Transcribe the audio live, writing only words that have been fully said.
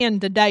in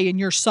today in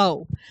your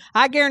soul.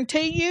 I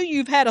guarantee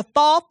you've had a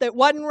thought that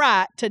wasn't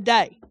right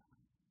today,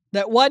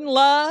 that wasn't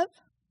love,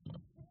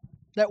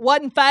 that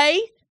wasn't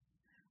faith.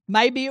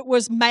 Maybe it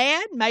was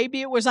mad,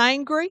 maybe it was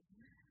angry,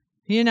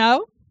 you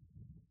know.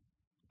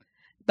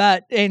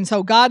 And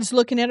so God's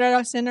looking at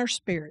us in our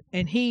spirit,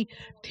 and He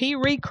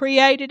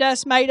recreated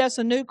us, made us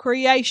a new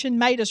creation,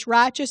 made us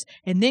righteous,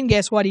 and then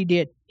guess what He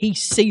did? He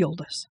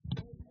sealed us.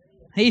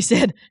 He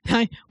said,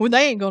 well,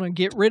 they ain't going to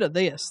get rid of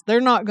this.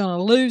 They're not going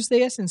to lose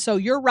this, and so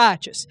you're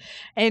righteous.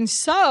 And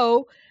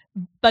so,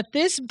 but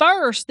this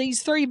verse,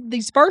 these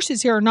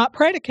verses here are not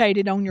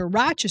predicated on your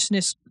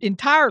righteousness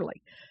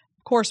entirely.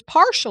 Of course,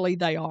 partially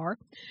they are.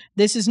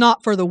 This is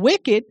not for the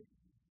wicked.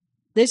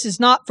 This is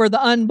not for the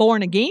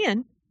unborn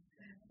again.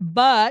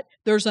 But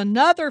there's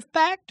another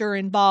factor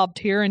involved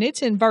here, and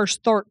it's in verse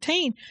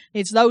 13.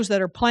 It's those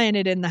that are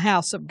planted in the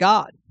house of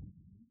God.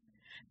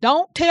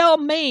 Don't tell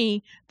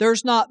me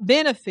there's not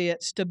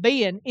benefits to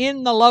being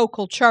in the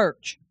local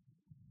church.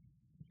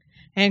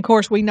 And of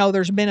course, we know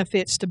there's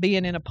benefits to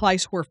being in a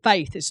place where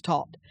faith is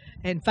taught,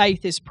 and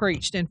faith is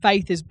preached, and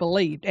faith is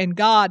believed, and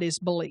God is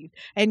believed,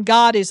 and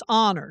God is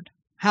honored.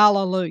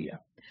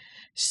 Hallelujah.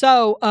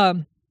 So,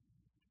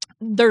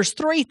 there's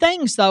three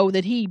things, though,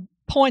 that he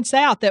points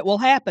out that will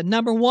happen.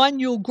 Number one,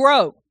 you'll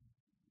grow.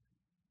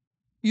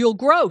 You'll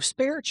grow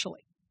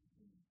spiritually.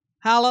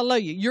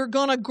 Hallelujah. You're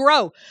going to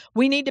grow.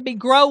 We need to be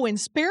growing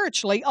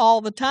spiritually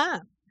all the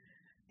time.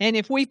 And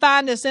if we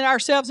find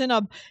ourselves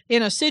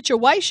in a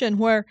situation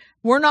where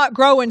we're not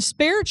growing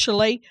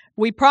spiritually,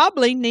 we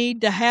probably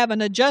need to have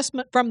an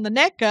adjustment from the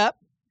neck up,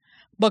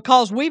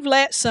 because we've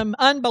let some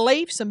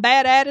unbelief, some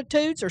bad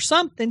attitudes, or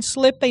something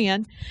slip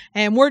in,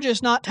 and we're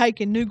just not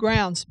taking new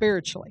ground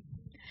spiritually.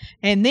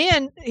 And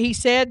then he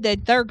said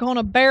that they're going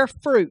to bear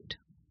fruit,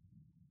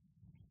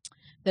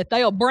 that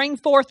they'll bring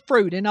forth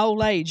fruit in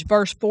old age,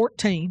 verse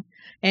 14.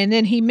 And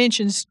then he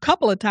mentions a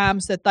couple of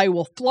times that they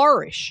will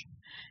flourish.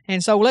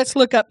 And so let's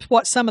look up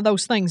what some of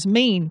those things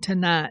mean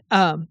tonight.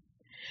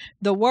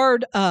 The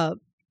word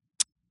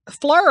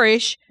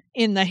flourish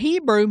in the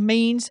Hebrew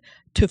means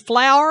to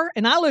flower,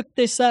 and I looked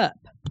this up.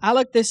 I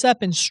looked this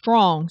up in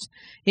Strong's.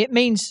 It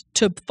means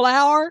to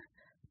flower,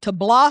 to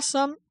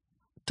blossom,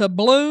 to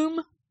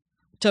bloom,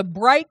 to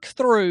break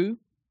through,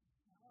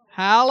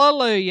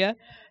 hallelujah,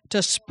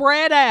 to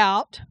spread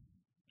out,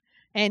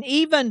 and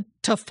even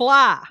to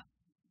fly,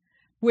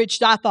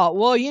 which I thought,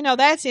 well,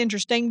 that's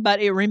interesting,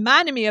 but it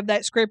reminded me of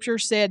that scripture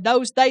said,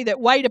 they that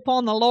wait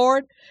upon the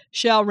Lord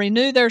shall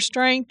renew their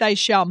strength. They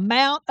shall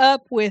mount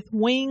up with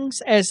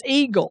wings as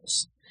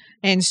eagles.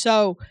 And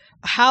so,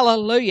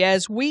 hallelujah,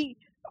 as we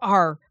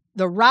are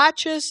the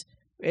righteous,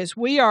 as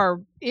we are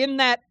in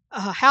that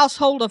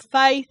household of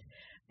faith,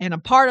 and a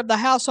part of the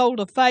household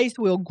of faith,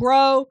 will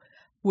grow,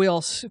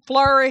 will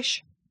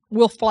flourish,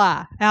 will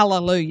fly.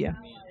 Hallelujah.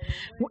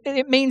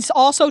 It means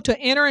also to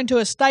enter into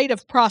a state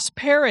of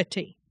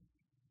prosperity.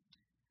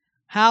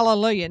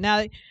 Hallelujah.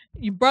 Now,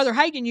 Brother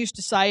Hagin used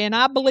to say, and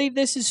I believe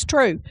this is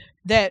true,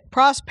 that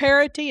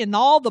prosperity and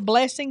all the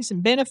blessings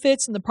and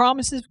benefits and the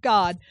promises of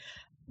God,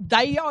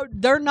 they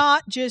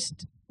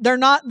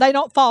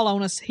don't fall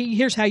on us.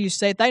 Here's how you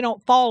say it. They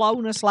don't fall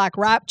on us like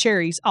ripe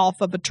cherries off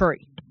of a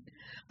tree.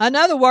 In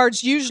other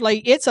words, usually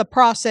it's a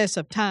process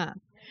of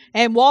time,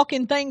 and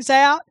walking things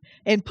out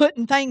and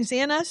putting things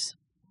in us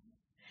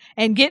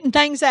and getting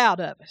things out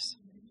of us.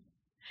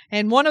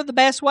 And one of the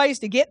best ways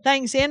to get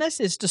things in us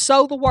is to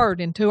sow the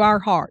word into our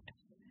heart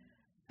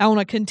on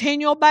a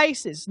continual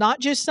basis, not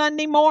just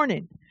Sunday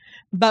morning,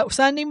 but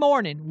Sunday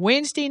morning,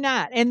 Wednesday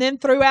night, and then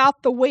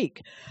throughout the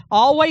week.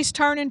 Always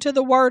turning to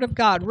the Word of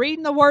God,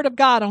 reading the Word of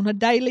God on a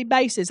daily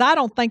basis. I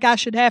don't think I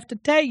should have to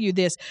tell you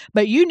this,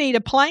 but you need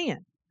a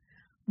plan.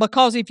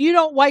 Because if you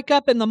don't wake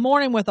up in the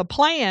morning with a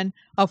plan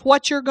of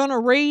what you're going to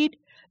read,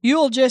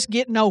 you'll just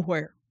get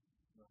nowhere.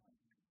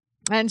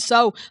 And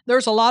so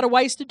there's a lot of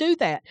ways to do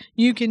that.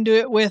 You can do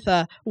it with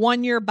a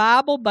one-year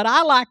Bible, but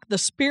I like the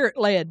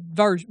Spirit-led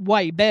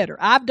way better.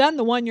 I've done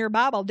the one-year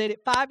Bible. Did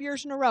it 5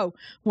 years in a row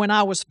when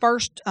I was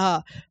first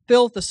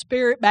filled with the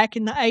Spirit back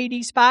in the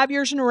 80s. 5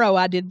 years in a row,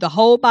 I did the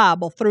whole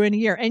Bible through in a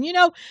year. And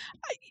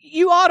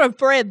you ought to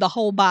have read the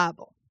whole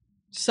Bible.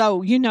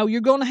 So, you're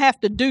going to have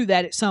to do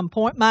that at some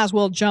point. Might as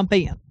well jump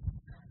in.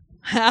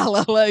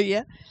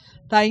 Hallelujah.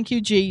 Thank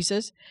you,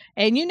 Jesus.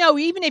 And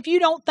even if you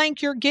don't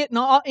think you're getting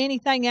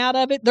anything out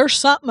of it, there's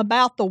something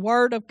about the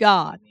Word of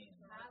God.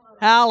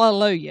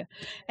 Hallelujah.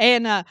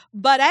 And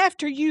but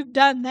after you've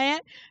done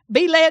that,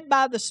 be led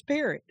by the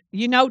Spirit.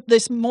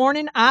 This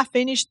morning I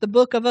finished the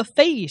book of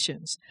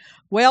Ephesians.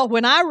 Well,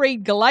 when I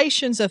read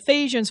Galatians,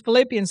 Ephesians,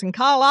 Philippians, and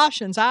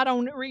Colossians, I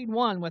don't read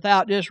one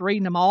without just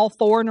reading them all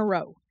 4 in a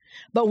row.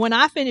 But when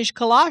I finish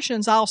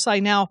Colossians, I'll say,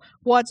 now,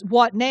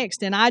 what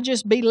next? And I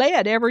just be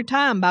led every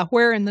time by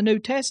where in the New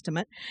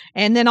Testament.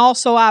 And then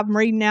also I'm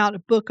reading out the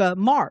book of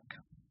Mark.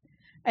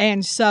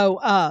 And so,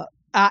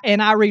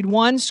 I read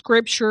one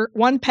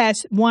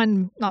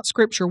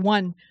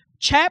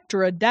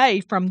chapter a day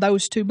from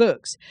those two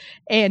books.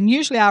 And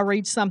usually I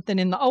read something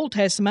in the Old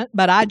Testament,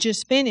 but I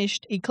just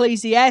finished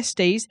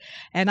Ecclesiastes,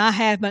 and I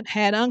haven't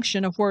had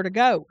unction of where to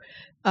go.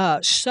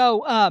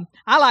 So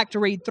I like to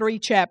read 3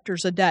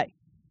 chapters a day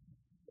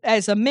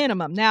as a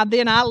minimum. Now,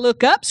 then I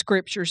look up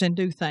scriptures and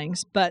do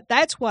things, but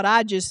that's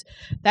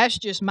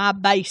just my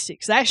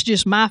basics. That's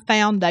just my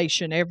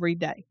foundation every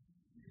day.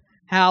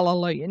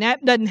 Hallelujah. And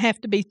that doesn't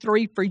have to be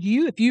 3 for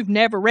you. If you've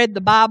never read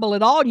the Bible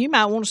at all, you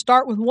might want to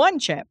start with 1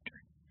 chapter,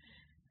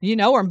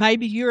 or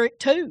maybe you're at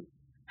 2.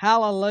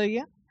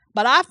 Hallelujah.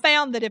 But I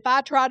found that if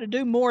I try to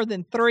do more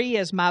than 3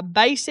 as my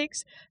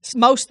basics,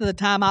 most of the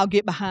time I'll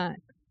get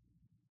behind.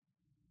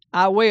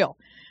 I will.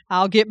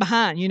 I'll get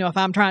behind. if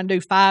I'm trying to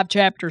do 5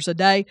 chapters a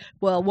day,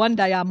 well, one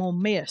day I'm going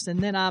to miss, and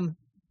then I'm,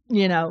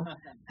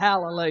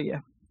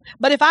 hallelujah.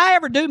 But if I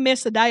ever do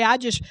miss a day, I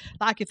just,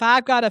 if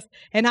I've got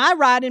and I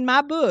write in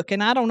my book,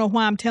 and I don't know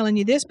why I'm telling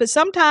you this, but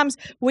sometimes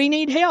we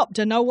need help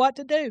to know what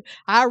to do.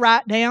 I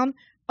write down,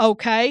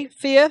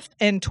 5th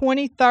and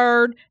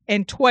 23rd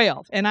and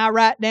 12th, and I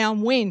write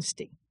down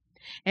Wednesday.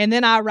 And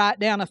then I write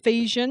down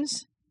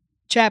Ephesians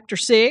chapter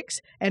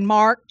 6 and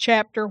Mark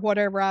chapter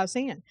whatever I was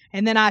in.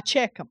 And then I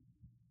check them.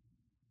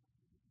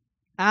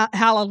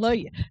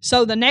 Hallelujah.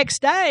 So the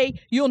next day,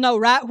 you'll know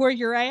right where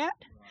you're at.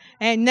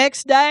 And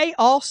next day,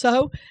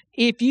 also,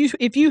 if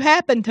you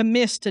happen to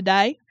miss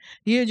today,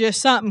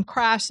 something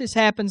crisis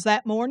happens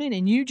that morning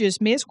and you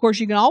just miss. Of course,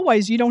 you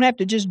don't have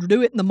to just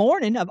do it in the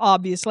morning,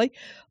 obviously.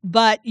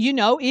 But,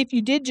 if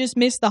you did just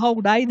miss the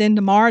whole day, then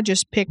tomorrow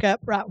just pick up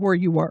right where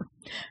you were.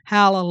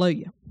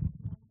 Hallelujah.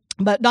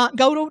 But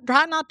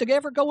try not to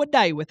ever go a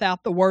day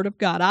without the Word of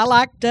God. I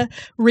like to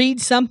read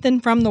something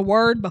from the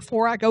Word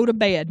before I go to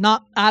bed.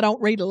 I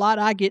don't read a lot.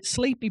 I get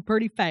sleepy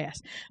pretty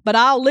fast. But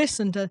I'll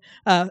listen to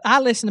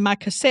my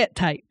cassette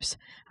tapes.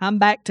 I'm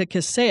back to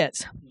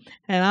cassettes,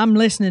 and I'm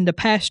listening to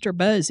Pastor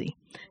Buzzy.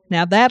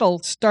 Now that'll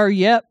stir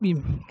you up.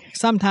 You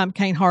sometimes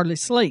can't hardly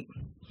sleep.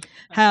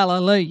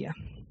 Hallelujah.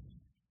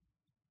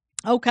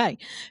 Okay,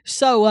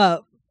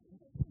 so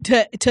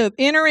to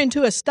enter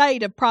into a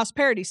state of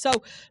prosperity.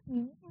 So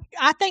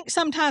I think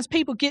sometimes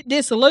people get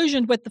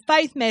disillusioned with the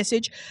faith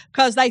message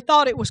because they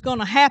thought it was going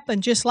to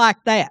happen just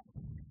like that.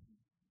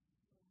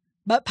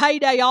 But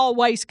payday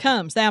always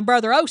comes. Now,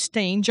 Brother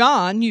Osteen,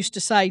 John, used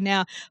to say,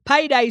 now,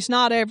 payday's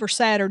not every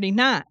Saturday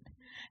night.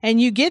 And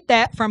you get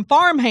that from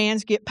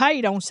farmhands get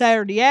paid on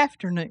Saturday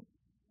afternoon.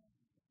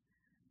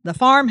 The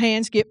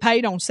farmhands get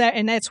paid on Saturday,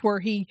 and that's where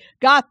he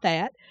got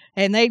that.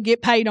 And they'd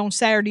get paid on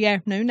Saturday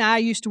afternoon. Now, I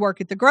used to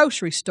work at the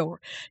grocery store,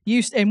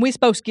 and we're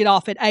supposed to get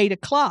off at 8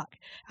 o'clock.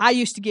 I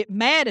used to get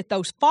mad at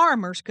those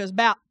farmers because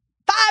about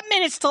 5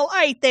 minutes till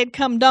 8, they'd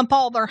come dump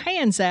all their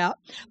hands out.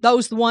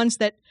 Those the ones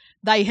that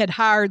they had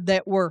hired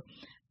that were,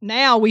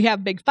 now we have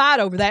a big fight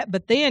over that,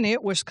 but then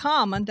it was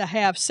common to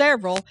have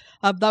several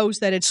of those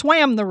that had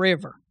swam the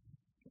river,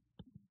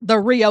 the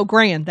Rio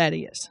Grande, that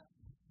is.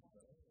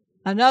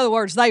 In other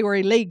words, they were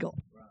illegal.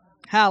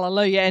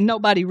 Hallelujah. And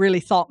nobody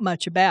really thought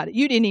much about it.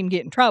 You didn't even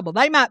get in trouble.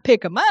 They might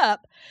pick them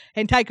up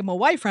and take them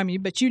away from you,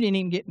 but you didn't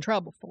even get in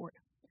trouble for it.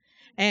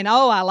 And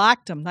I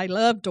liked them. They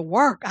loved to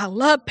work. I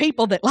love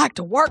people that like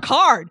to work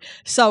hard.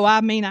 So, I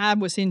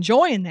was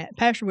enjoying that.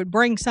 Pastor would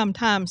bring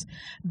sometimes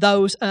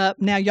those up.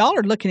 Now, y'all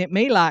are looking at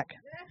me like,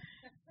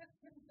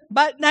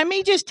 but let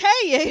me just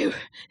tell you,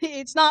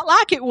 it's not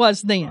like it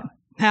was then.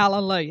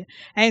 Hallelujah.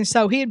 And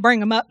so he'd bring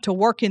them up to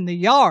work in the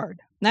yard.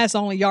 And that's the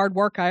only yard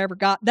work I ever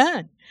got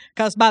done.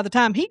 Because by the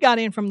time he got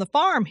in from the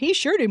farm, he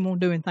sure didn't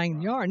want to do anything in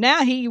the yard.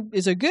 Now he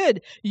is a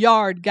good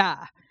yard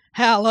guy.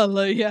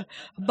 Hallelujah.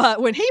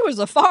 But when he was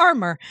a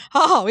farmer,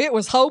 it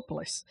was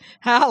hopeless.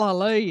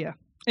 Hallelujah.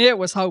 It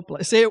was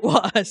hopeless. It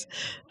was.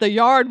 The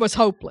yard was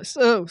hopeless.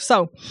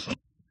 So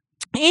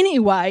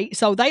anyway,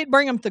 so they'd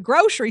bring them to the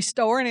grocery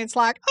store, and it's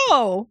like,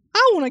 I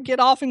want to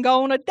get off and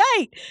go on a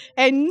date.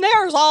 And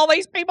there's all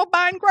these people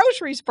buying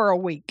groceries for a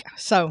week.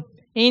 So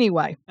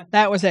anyway,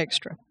 that was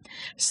extra.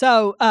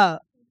 So,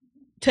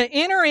 to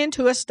enter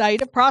into a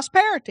state of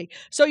prosperity.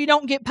 So you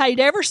don't get paid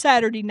every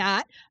Saturday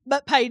night,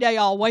 but payday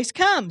always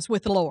comes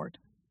with the Lord.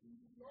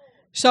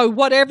 So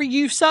whatever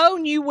you've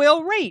sown, you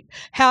will reap.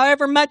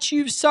 However much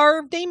you've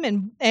served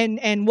Him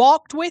and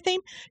walked with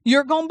Him,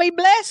 you're going to be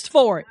blessed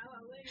for it.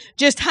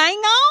 Just hang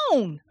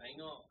on.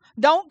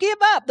 Don't give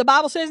up. The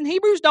Bible says in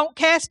Hebrews, don't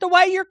cast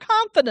away your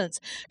confidence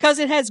because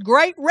it has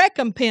great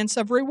recompense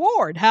of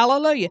reward.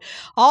 Hallelujah.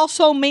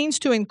 Also means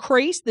to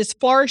increase this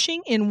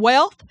flourishing in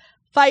wealth,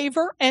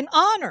 favor, and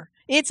honor.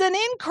 It's an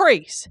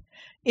increase.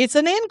 It's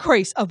an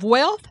increase of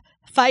wealth,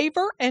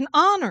 favor, and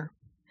honor.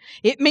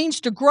 It means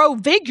to grow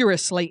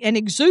vigorously and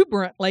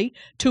exuberantly,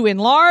 to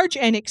enlarge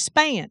and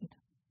expand.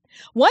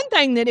 One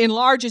thing that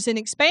enlarges and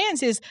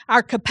expands is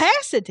our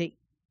capacity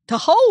to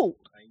hold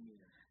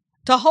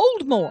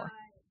more,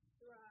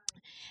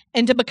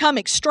 and to become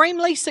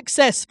extremely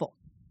successful.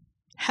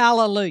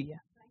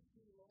 Hallelujah.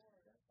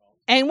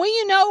 And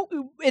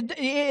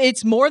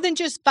it's more than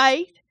just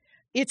faith.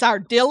 It's our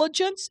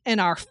diligence and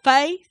our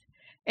faith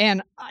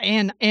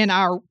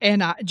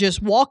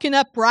just walking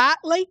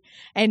uprightly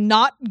and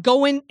not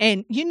going.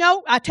 And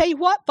I tell you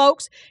what,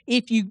 folks,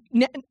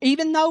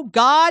 even though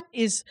God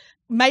is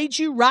made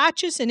you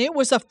righteous and it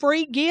was a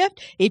free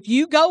gift, if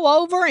you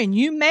go over and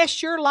you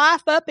mess your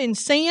life up in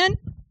sin,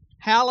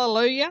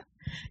 hallelujah,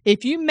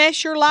 if you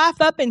mess your life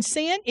up in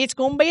sin, it's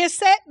going to be a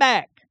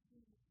setback.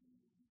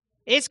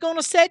 It's going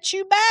to set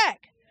you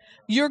back.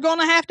 You're going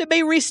to have to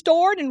be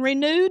restored and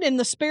renewed in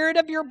the spirit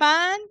of your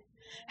mind.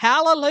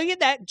 Hallelujah.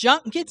 That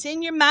junk gets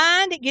in your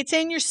mind. It gets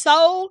in your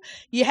soul.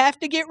 You have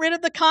to get rid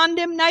of the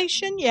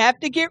condemnation. You have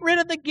to get rid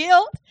of the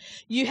guilt.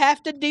 You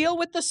have to deal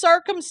with the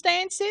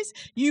circumstances.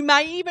 You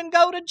may even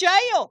go to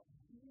jail.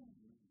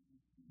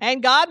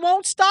 And God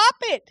won't stop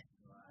it.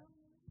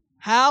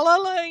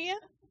 Hallelujah.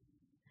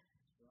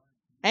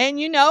 And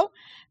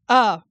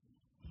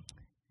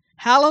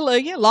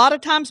hallelujah. A lot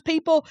of times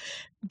people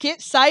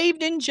get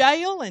saved in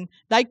jail, and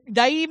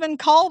they even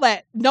call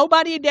that.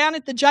 Nobody down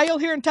at the jail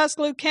here in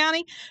Tuscaloosa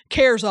County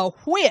cares a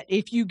whit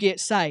if you get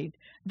saved.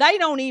 They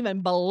don't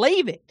even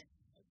believe it.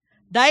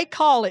 They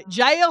call it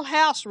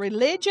jailhouse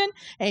religion,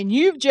 and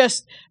you're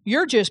just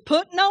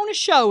putting on a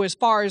show as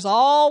far as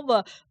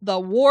all the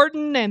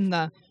warden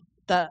and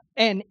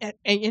and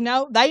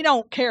they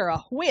don't care a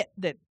whit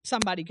that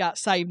somebody got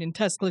saved in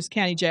Tuscaloosa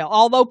County Jail,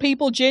 although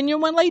people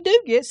genuinely do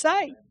get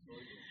saved.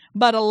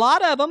 But a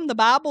lot of them, the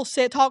Bible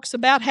talks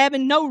about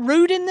having no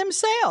root in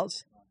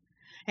themselves.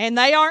 And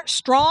they aren't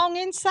strong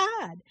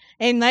inside.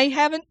 And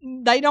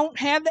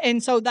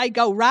and so they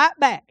go right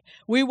back.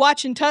 We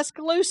watching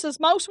Tuscaloosa's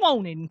Most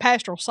Wanted, and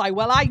Pastor will say,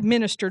 well, I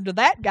ministered to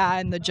that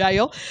guy in the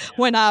jail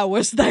when I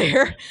was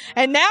there.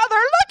 And now they're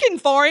looking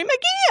for him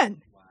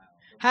again.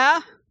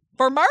 Huh?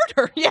 For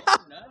murder, yeah.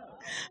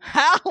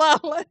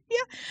 Hallelujah.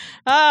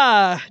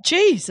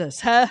 Jesus,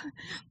 huh?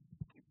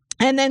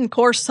 And then, of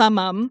course, some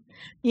of them,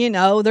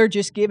 they're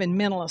just giving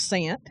mental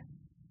assent.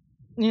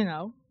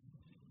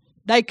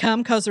 They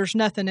come because there's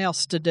nothing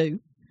else to do.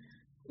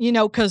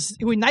 Because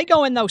when they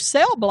go in those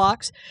cell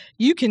blocks,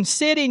 you can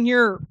sit in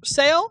your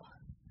cell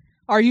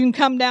or you can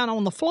come down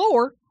on the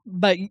floor.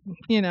 But,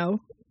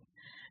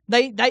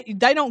 they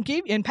don't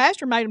give, and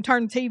Pastor made them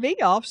turn the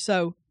TV off.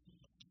 So,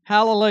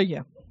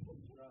 hallelujah.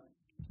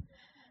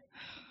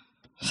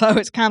 So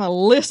it's kind of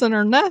listen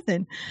or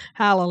nothing.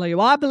 Hallelujah.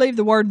 Well, I believe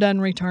the word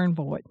doesn't return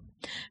void.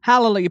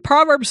 Hallelujah.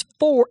 Proverbs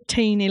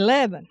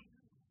 14:11.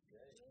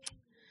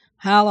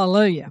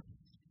 Hallelujah.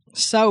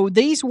 So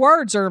these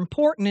words are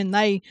important, and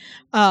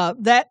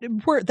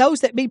those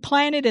that be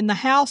planted in the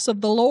house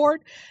of the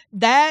Lord,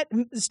 that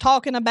is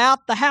talking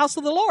about the house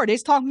of the Lord.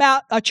 It's talking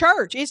about a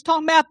church. It's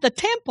talking about the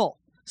temple,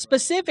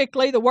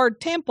 specifically the word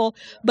temple,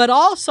 but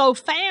also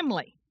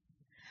family.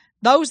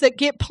 Those that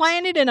get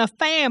planted in a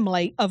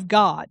family of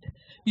God.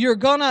 You're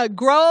gonna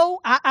grow.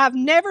 I've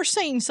never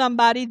seen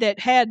somebody that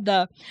had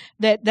the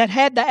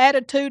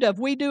attitude of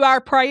we do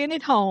our praying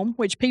at home,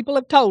 which people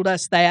have told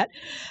us that,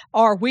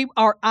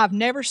 I've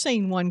never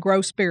seen one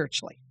grow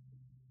spiritually,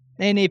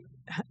 and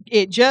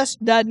it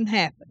just doesn't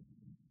happen.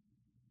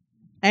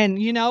 And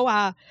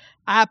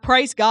I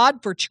praise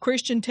God for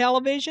Christian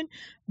television,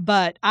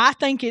 but I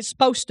think it's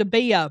supposed to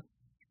be an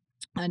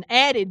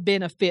added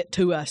benefit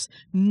to us,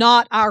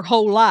 not our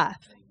whole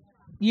life.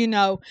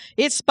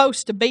 It's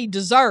supposed to be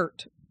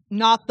dessert,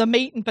 not the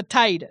meat and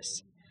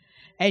potatoes.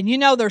 And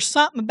there's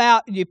something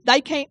about, if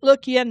they can't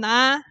look you in the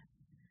eye,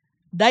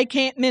 they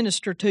can't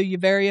minister to you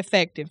very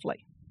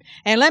effectively.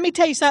 And let me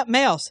tell you something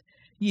else.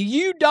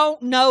 You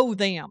don't know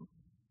them.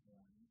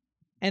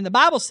 And the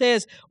Bible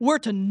says we're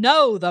to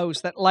know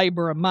those that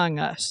labor among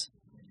us.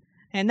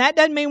 And that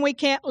doesn't mean we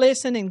can't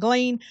listen and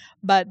glean,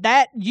 but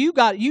that you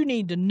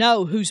need to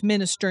know who's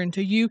ministering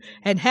to you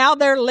and how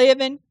they're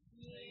living.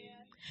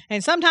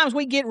 And sometimes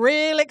we get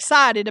real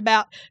excited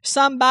about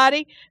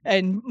somebody,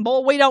 and boy,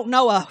 we don't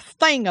know a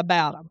thing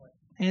about them.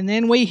 And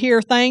then we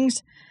hear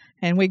things,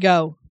 and we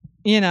go,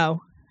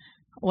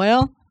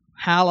 well,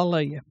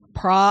 hallelujah.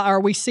 Or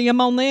we see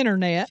them on the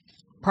internet.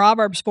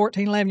 Proverbs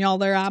 14:11, y'all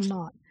there? I'm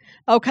not.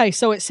 Okay,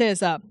 so it says,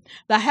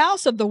 the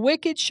house of the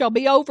wicked shall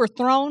be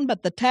overthrown,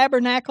 but the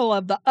tabernacle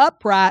of the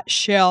upright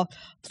shall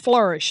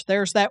flourish.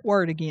 There's that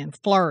word again,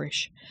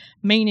 flourish,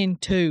 meaning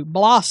to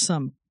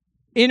blossom,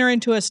 enter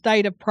into a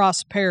state of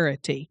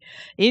prosperity,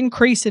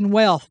 increase in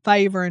wealth,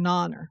 favor, and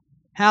honor.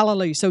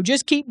 Hallelujah. So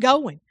just keep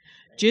going.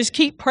 Just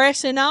keep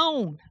pressing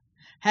on.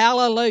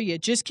 Hallelujah.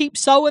 Just keep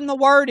sowing the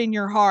word in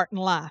your heart and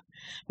life.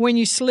 When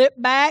you slip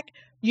back,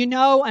 and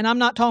I'm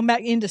not talking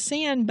about into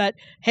sin, but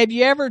have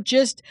you ever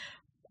just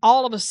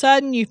all of a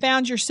sudden you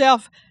found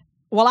yourself,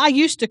 well, I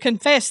used to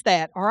confess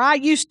that, or I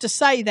used to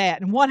say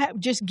that, and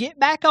just get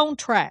back on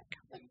track.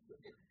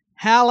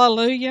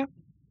 Hallelujah.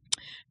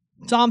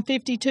 Psalm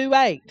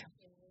 52:8.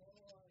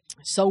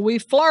 So we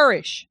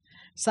flourish.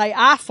 Say,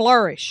 I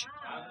flourish.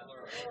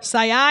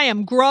 Say, I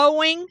am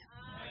growing.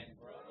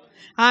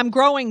 I'm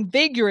growing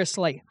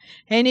vigorously.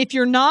 And if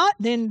you're not,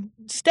 then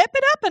step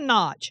it up a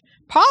notch.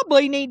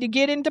 Probably need to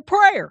get into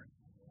prayer.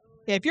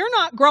 If you're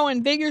not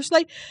growing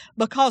vigorously,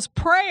 because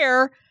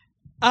prayer,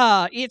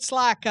 it's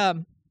like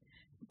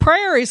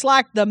prayer is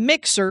like the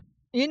mixer.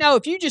 You know,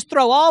 if you just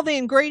throw all the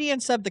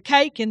ingredients of the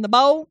cake in the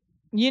bowl,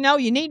 you know,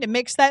 you need to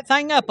mix that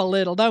thing up a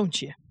little,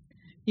 don't you?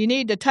 You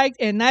need to take,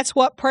 and that's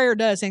what prayer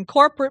does. In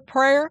corporate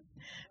prayer,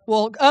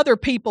 well, other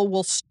people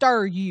will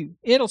stir you.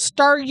 It'll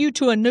stir you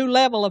to a new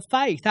level of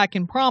faith. I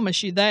can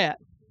promise you that.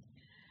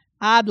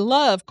 I'd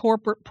love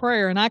corporate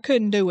prayer, and I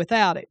couldn't do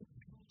without it.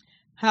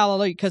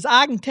 Hallelujah. Because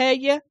I can tell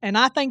you, and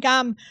I think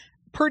I'm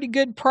pretty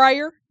good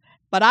prayer,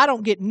 but I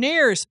don't get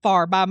near as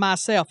far by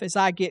myself as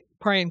I get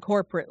praying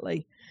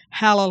corporately.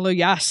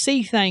 Hallelujah. I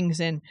see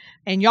things, and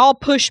y'all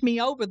push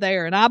me over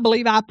there, and I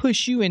believe I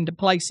push you into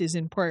places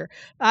in prayer.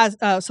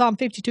 Psalm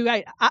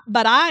 52:8.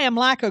 But I am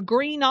like a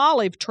green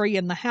olive tree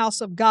in the house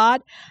of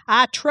God.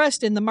 I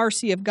trust in the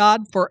mercy of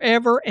God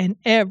forever and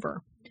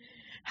ever.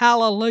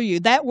 Hallelujah.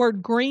 That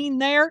word green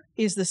there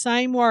is the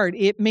same word.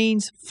 It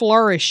means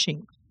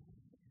flourishing.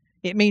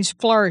 It means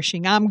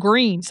flourishing. I'm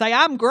green. Say,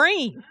 I'm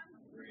green.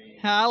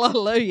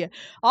 Hallelujah.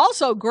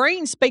 Also,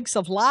 green speaks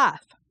of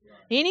life.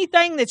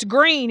 Anything that's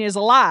green is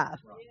alive.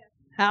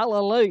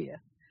 Hallelujah.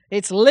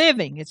 It's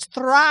living. It's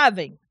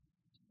thriving.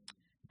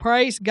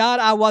 Praise God.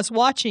 I was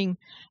watching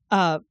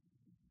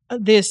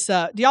this.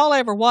 Do y'all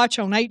ever watch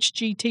on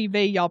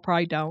HGTV? Y'all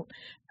probably don't.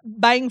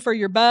 Bang for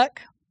Your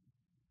Buck.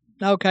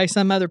 Okay,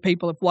 some other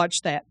people have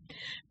watched that.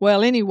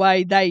 Well,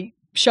 anyway, they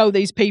show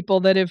these people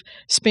that have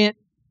spent,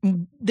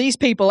 these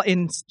people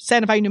in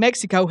Santa Fe, New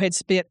Mexico had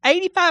spent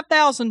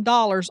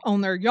 $85,000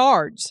 on their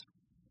yards.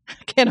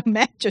 I can't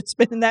imagine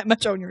spending that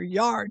much on your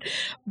yard.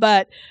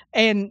 But,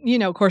 and, you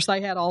know, of course, they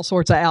had all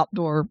sorts of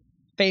outdoor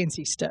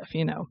fancy stuff,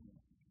 you know.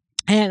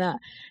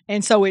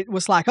 And so it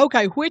was like,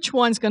 okay, which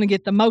one's going to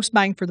get the most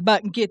bang for the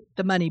buck and get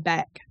the money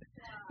back?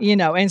 You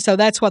know, and so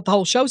that's what the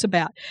whole show's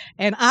about.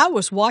 And I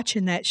was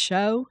watching that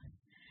show,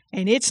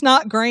 and it's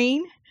not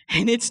green,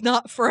 and it's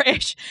not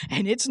fresh,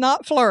 and it's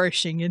not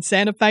flourishing in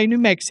Santa Fe, New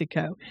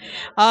Mexico.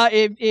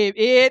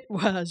 It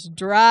was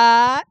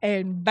dry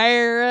and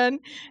barren,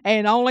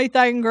 and only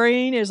thing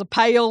green is a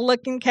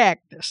pale-looking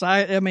cactus.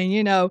 I mean,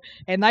 you know,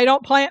 and they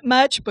don't plant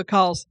much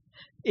because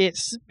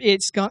it's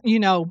you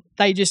know,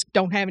 they just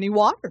don't have any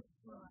water.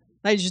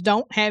 They just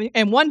don't have any,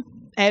 and one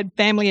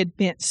family had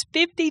spent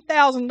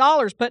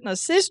 $50,000 putting a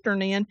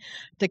cistern in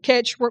to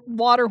catch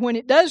water when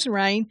it does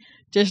rain,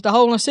 just a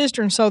hole in a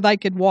cistern so they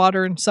could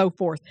water and so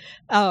forth.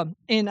 But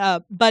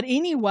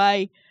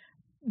anyway,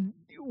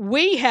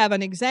 we have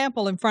an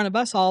example in front of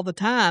us all the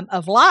time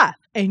of life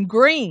and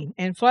green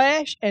and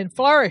flesh and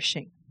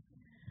flourishing.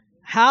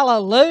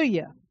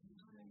 Hallelujah.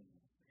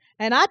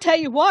 And I tell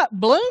you what,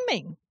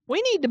 blooming.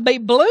 We need to be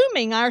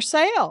blooming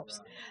ourselves.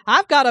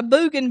 I've got a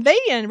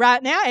bougainvillea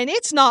right now, and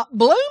it's not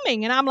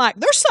blooming. And I'm like,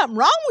 there's something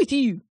wrong with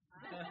you.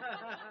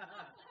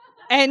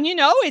 And, you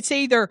know, it's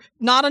either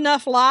not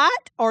enough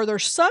light or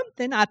there's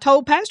something. I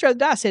told Pastor the other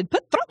day, I said,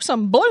 throw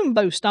some bloom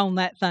boost on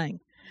that thing.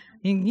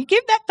 And you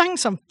give that thing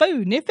some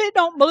food. And if it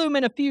don't bloom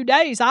in a few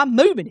days, I'm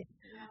moving it.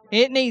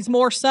 It needs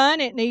more sun.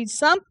 It needs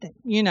something,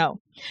 you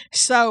know.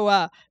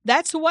 So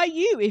that's the way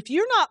if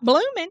you're not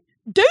blooming,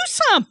 do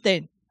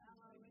something.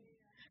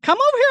 Come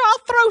over here.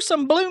 I'll throw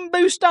some bloom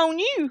boost on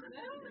you.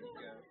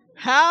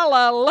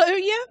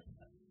 Hallelujah.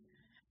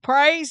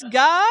 Praise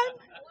God.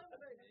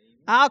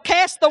 I'll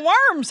cast the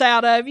worms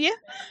out of you.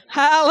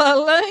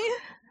 Hallelujah.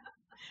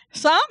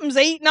 Something's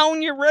eating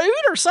on your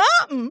root or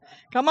something.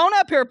 Come on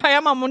up here,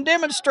 Pam. I'm going to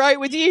demonstrate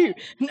with you.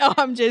 No,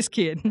 I'm just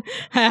kidding.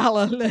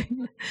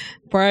 Hallelujah.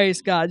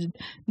 Praise God.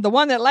 The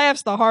one that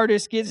laughs the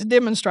hardest gets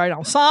demonstrated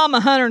on. Psalm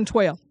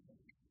 112.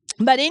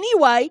 But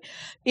anyway,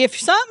 if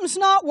something's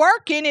not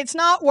working, it's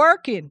not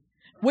working.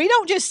 We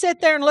don't just sit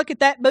there and look at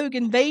that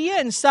bougainvillea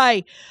and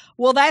say,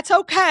 well, that's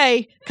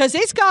okay, because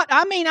it's got,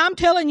 I mean, I'm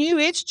telling you,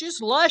 it's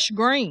just lush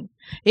green.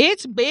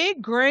 It's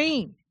big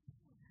green.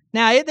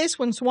 Now, this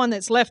one's one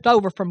that's left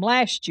over from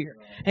last year,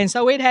 and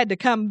so it had to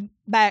come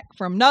back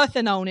from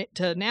nothing on it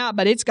to now,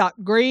 but it's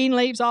got green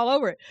leaves all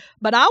over it.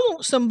 But I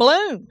want some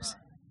blooms,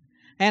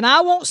 and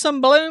I want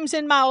some blooms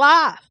in my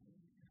life.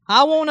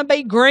 I want to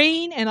be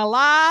green and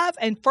alive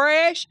and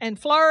fresh and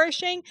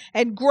flourishing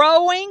and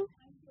growing.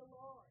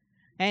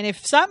 And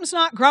if something's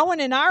not growing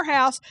in our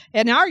house,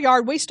 in our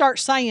yard, we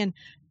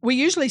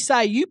usually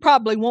say, you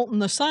probably wanting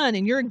the sun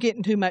and you're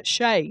getting too much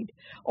shade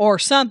or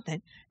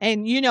something.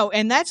 And, you know,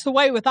 and that's the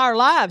way with our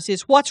lives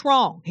is what's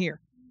wrong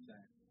here?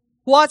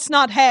 What's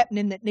not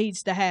happening that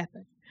needs to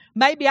happen?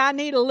 Maybe I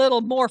need a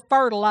little more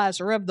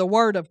fertilizer of the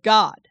Word of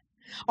God.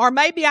 Or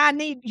maybe I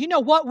need, you know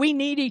what? We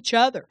need each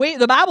other.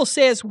 The Bible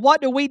says,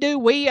 what do?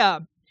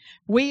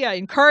 We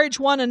encourage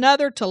one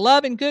another to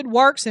love and good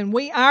works, and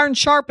iron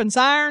sharpens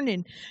iron,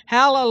 and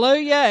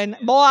hallelujah. And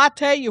boy, I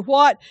tell you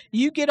what,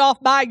 you get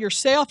off by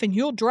yourself and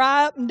you'll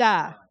dry up and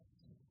die.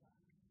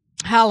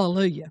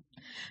 Hallelujah.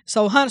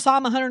 So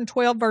Psalm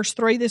 112 verse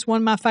 3, this is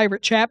one of my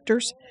favorite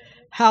chapters.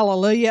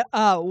 Hallelujah.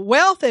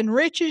 Wealth and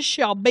riches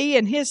shall be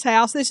in his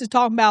house. This is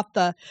talking about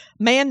the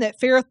man that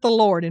feareth the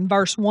Lord. In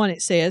verse 1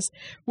 it says,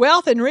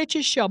 wealth and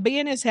riches shall be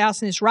in his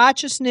house, and his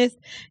righteousness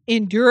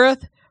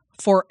endureth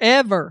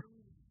forever.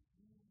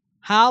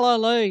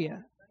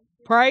 Hallelujah.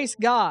 Praise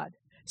God.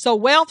 So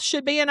wealth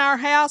should be in our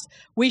house.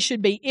 We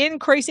should be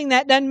increasing.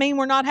 That doesn't mean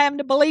we're not having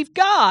to believe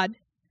God,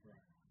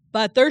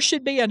 but there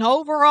should be an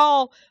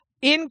overall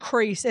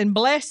increase and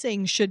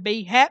blessing should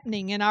be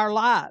happening in our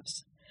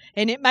lives.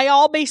 And it may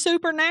all be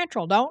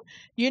supernatural.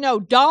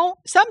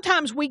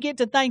 Sometimes we get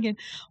to thinking,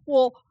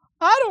 well,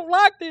 I don't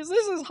like this.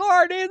 This is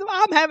hard.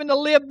 I'm having to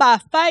live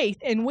by faith.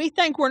 And we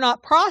think we're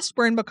not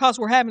prospering because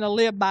we're having to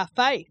live by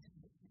faith.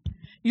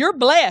 You're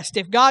blessed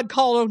if God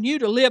called on you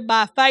to live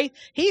by faith.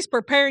 He's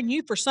preparing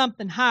you for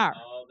something higher.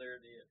 Oh, there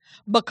it is.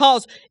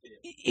 Because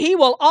He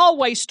will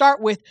always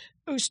start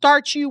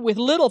you with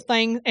little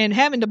things and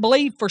having to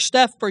believe for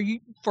stuff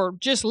for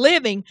just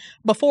living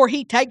before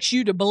He takes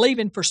you to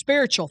believing for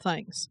spiritual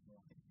things.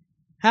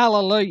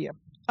 Hallelujah.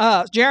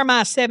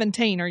 Jeremiah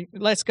 17,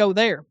 let's go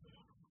there.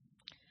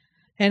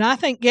 And I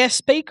think guest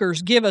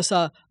speakers give us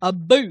a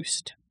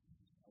boost.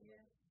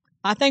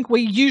 I think we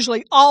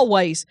usually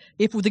always,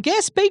 if the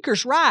guest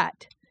speaker's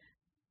right,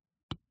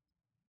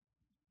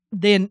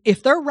 then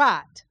if they're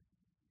right,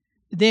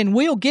 then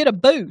we'll get a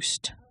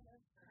boost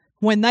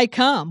when they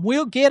come.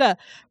 We'll get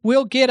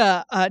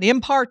an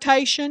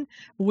impartation.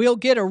 We'll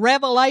get a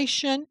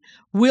revelation.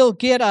 We'll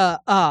get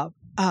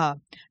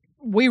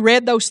we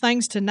read those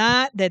things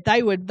tonight that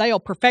they'll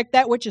perfect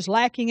that which is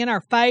lacking in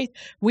our faith.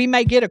 We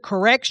may get a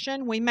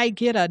correction. We may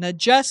get an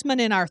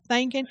adjustment in our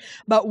thinking,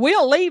 but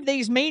we'll leave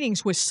these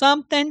meetings with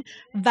something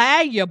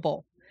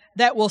valuable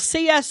that will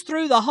see us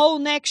through the whole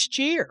next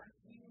year.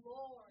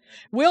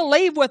 We'll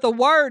leave with a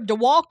word to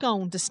walk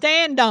on, to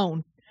stand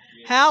on.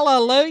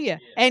 Hallelujah.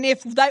 And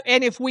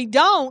if we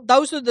don't,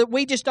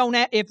 we just don't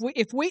have,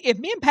 if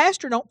me and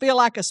Pastor don't feel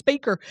like a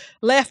speaker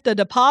left a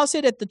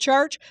deposit at the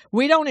church,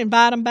 we don't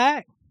invite them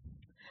back.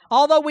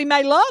 Although we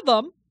may love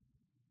them,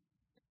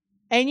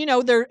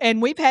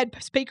 and we've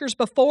had speakers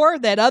before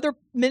that other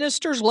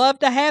ministers love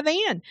to have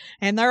in,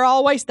 and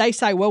they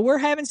say, well, we're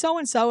having so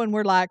and so, and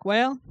we're like,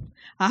 well,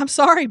 I'm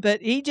sorry, but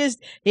it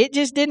just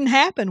didn't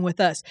happen with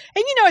us.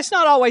 And it's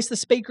not always the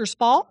speaker's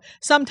fault.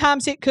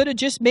 Sometimes it could have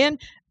just been,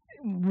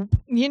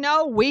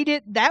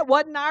 that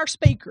wasn't our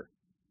speaker.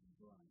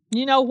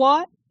 You know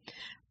what?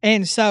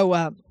 And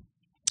so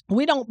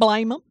we don't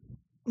blame them.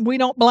 We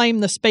don't blame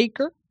the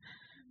speaker.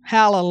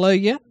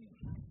 Hallelujah.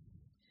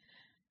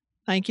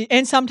 Thank you.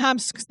 And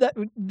sometimes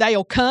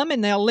they'll come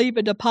and they'll leave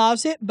a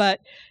deposit,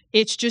 but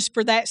it's just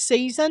for that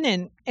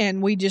season,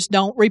 and we just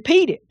don't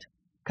repeat it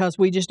because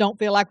we just don't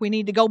feel like we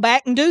need to go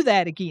back and do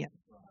that again.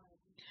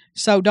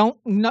 So don't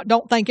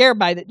think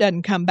everybody that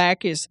doesn't come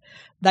back is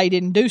they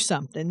didn't do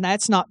something.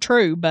 That's not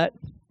true, but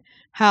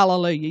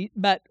hallelujah.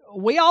 But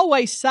we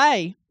always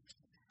say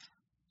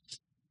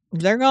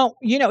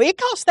it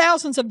costs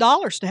thousands of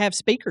dollars to have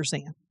speakers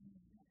in.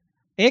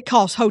 It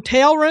costs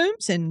hotel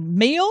rooms and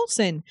meals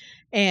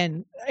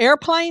and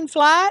airplane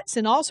flights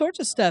and all sorts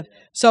of stuff.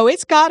 So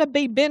it's got to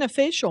be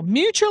beneficial,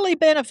 mutually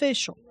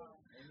beneficial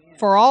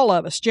for all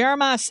of us.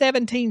 Jeremiah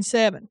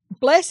 17:7.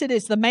 Blessed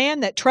is the man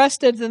that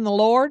trusteth in the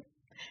Lord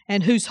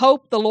and whose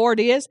hope the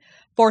Lord is,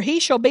 for he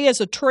shall be as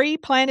a tree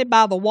planted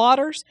by the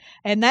waters,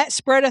 and that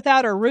spreadeth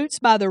out her roots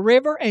by the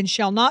river, and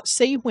shall not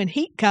see when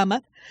heat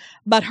cometh,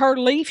 but her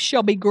leaf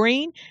shall be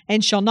green,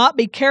 and shall not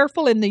be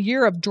careful in the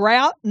year of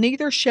drought,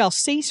 neither shall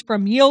cease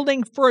from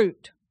yielding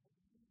fruit.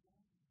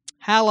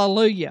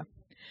 Hallelujah.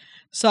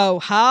 So,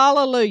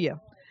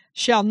 hallelujah.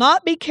 Shall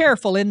not be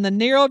careful in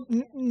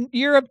the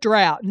year of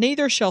drought,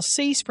 neither shall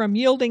cease from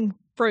yielding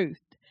fruit.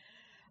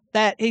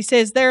 That he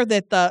says there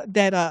that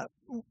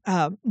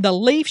the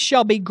leaf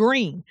shall be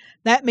green.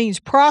 That means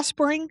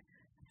prospering,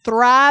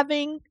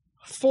 thriving,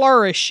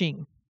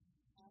 flourishing.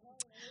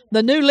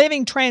 The New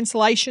Living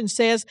Translation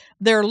says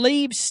their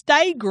leaves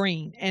stay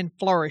green and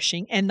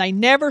flourishing, and they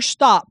never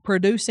stop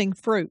producing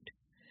fruit.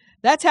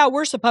 That's how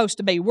we're supposed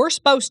to be. We're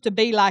supposed to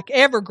be like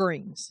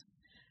evergreens.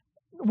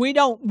 We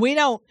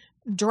don't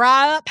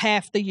dry up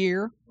half the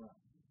year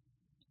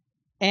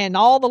and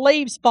all the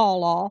leaves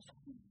fall off.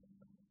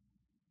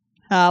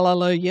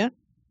 Hallelujah.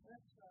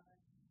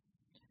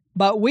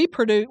 But we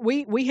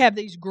have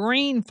these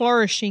green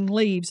flourishing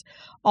leaves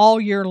all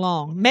year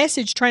long.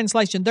 Message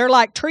translation, they're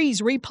like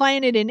trees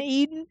replanted in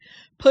Eden,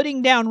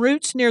 putting down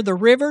roots near the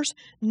rivers,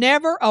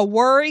 never a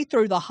worry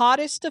through the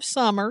hottest of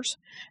summers,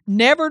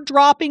 never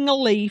dropping a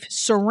leaf,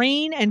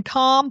 serene and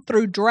calm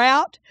through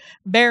drought,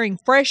 bearing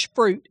fresh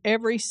fruit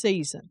every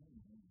season.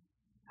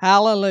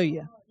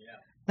 Hallelujah.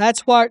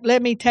 That's what,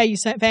 let me tell you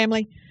something,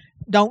 family,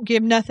 don't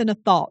give nothing a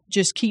thought.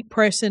 Just keep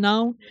pressing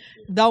on.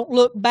 Don't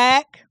look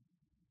back.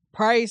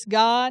 Praise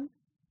God.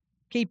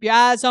 Keep your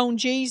eyes on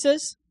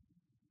Jesus.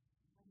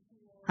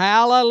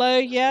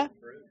 Hallelujah.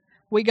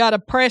 We got to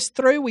press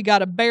through. We got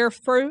to bear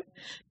fruit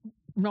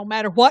no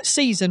matter what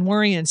season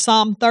we're in.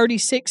 Psalm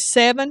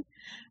 36:7.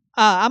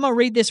 I'm going to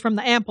read this from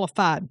the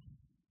Amplified.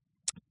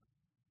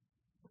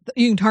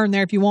 You can turn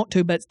there if you want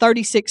to, but it's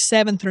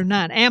 36:7 through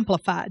 9.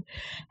 Amplified.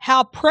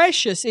 How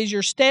precious is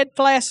your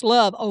steadfast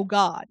love, O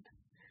God.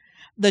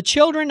 The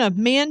children of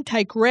men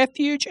take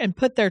refuge and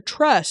put their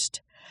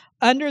trust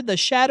under the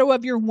shadow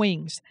of your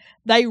wings.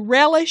 They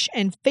relish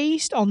and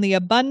feast on the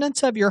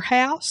abundance of your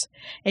house,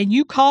 and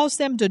you cause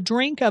them to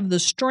drink of the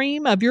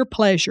stream of your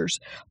pleasures.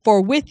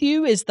 For with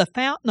you is the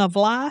fountain of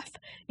life.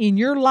 In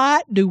your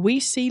light do we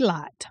see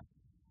light.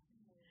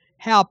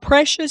 How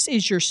precious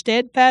is your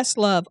steadfast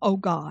love, O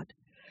God!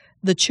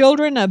 The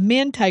children of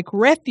men take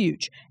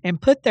refuge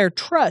and put their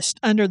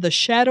trust under the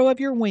shadow of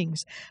your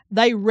wings.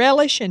 They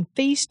relish and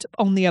feast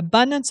on the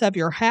abundance of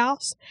your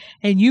house,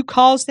 and you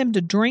cause them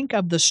to drink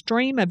of the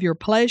stream of your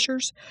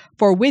pleasures.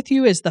 For with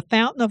you is the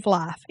fountain of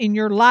life. In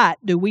your light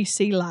do we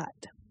see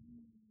light.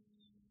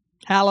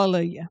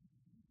 Hallelujah.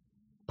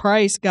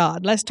 Praise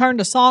God. Let's turn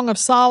to Song of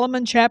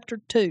Solomon,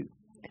 chapter 2,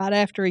 right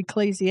after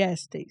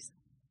Ecclesiastes,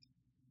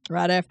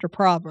 right after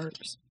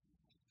Proverbs.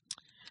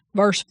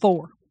 Verse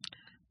 4.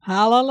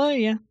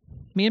 Hallelujah.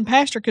 Me and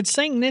Pastor could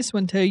sing this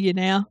one to you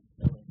now.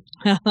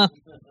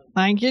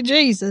 Thank you,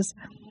 Jesus.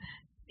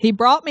 He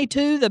brought me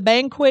to the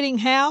banqueting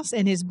house,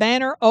 and his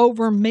banner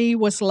over me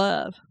was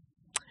love.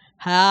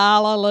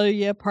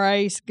 Hallelujah.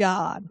 Praise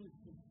God.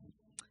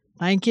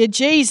 Thank you,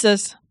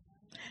 Jesus.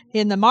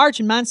 In the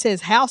margin, mine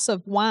says house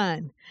of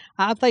wine.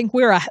 I think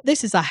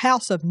this is a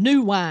house of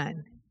new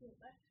wine.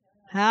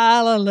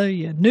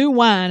 Hallelujah. New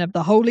wine of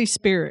the Holy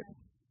Spirit.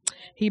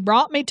 He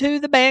brought me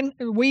to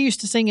we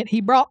used to sing it,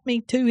 he brought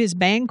me to his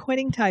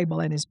banqueting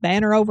table, and his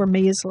banner over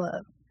me is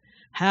love.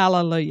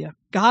 Hallelujah.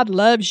 God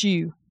loves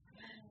you.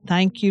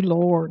 Thank you,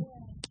 Lord.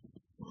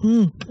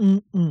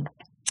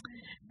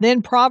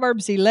 Then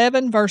Proverbs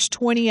 11, verse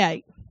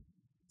 28.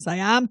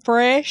 Say, I'm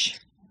fresh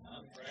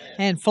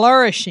and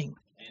flourishing.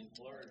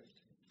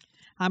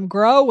 I'm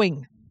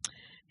growing.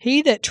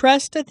 He that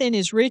trusteth in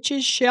his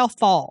riches shall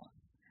fall,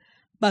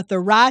 but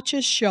the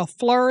righteous shall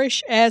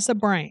flourish as a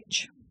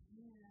branch.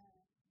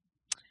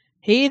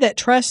 He that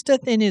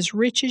trusteth in his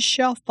riches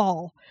shall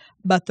fall,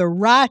 but the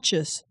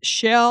righteous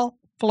shall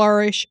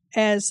flourish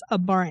as a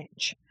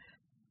branch.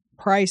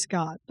 Praise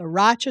God. The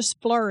righteous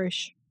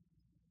flourish.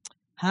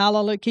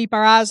 Hallelujah. Keep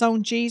our eyes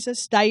on Jesus.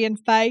 Stay in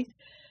faith.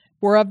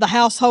 We're of the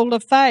household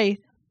of faith.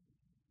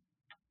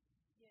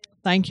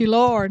 Thank you,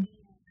 Lord.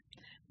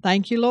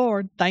 Thank you,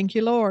 Lord. Thank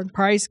you, Lord.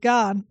 Praise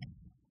God.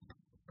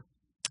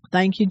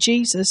 Thank you,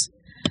 Jesus.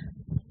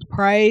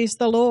 Praise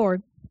the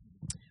Lord.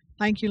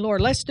 Thank you, Lord.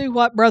 Let's do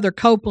what Brother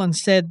Copeland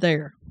said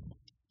there.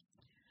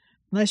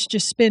 Let's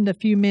just spend a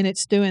few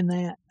minutes doing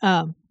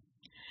that.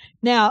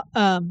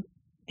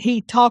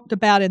 He talked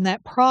about in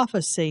that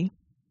prophecy,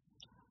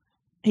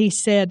 he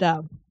said,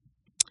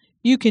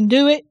 you can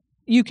do it.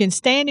 You can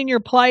stand in your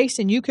place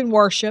and you can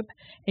worship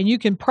and you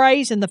can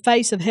praise in the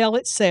face of hell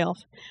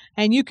itself.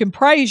 And you can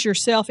praise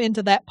yourself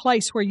into that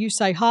place where you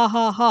say, ha,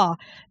 ha, ha,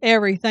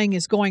 everything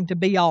is going to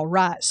be all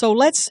right. So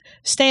let's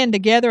stand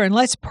together and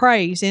let's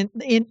praise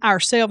in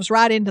ourselves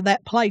right into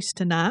that place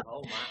tonight.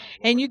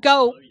 And you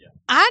go,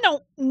 I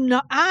don't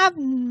know, I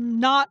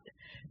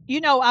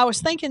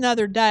was thinking the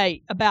other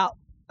day about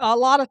a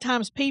lot of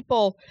times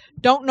people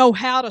don't know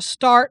how to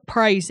start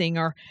praising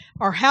or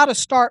how to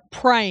start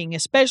praying,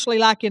 especially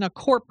like in a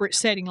corporate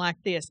setting like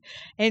this.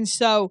 And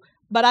so,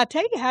 but I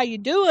tell you how you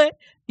do it.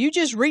 You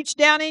just reach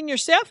down in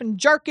yourself and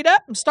jerk it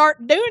up and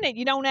start doing it.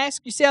 You don't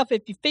ask yourself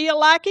if you feel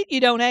like it. You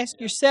don't ask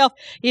yourself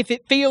if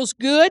it feels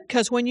good,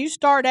 because when you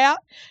start out,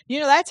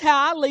 that's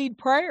how I lead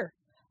prayer.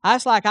 I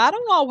was like, I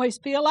don't always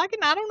feel like it,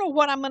 and I don't know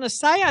what I'm going to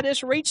say. I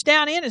just reach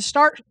down in and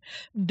start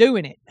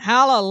doing it.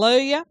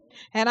 Hallelujah.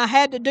 And I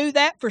had to do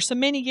that for so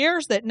many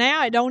years that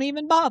now it don't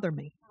even bother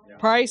me.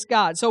 Praise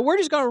God. So we're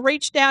just going to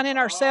reach down in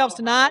ourselves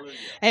tonight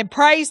and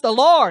praise the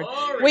Lord.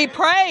 We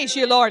praise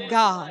you, Lord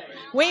God.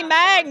 We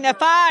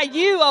magnify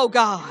you, oh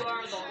God.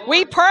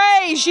 We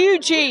praise you,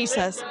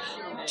 Jesus.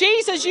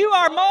 Jesus, you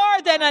are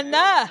more than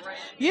enough.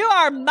 You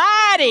are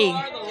mighty.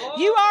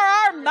 You are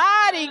our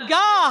mighty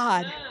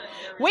God.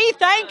 We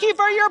thank you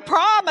for your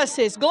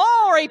promises.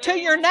 Glory to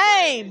your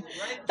name.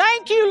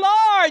 Thank you,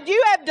 Lord.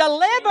 You have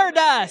delivered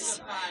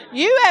us.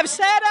 You have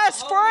set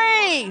us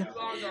free.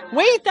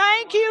 We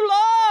thank you,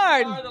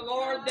 Lord.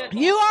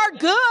 You are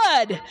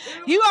good.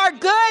 You are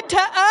good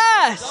to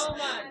us.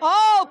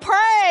 Oh,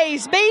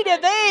 praise be to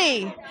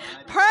thee.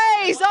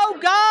 Praise, oh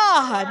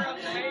God.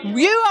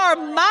 You are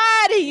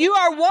mighty. You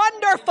are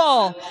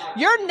wonderful.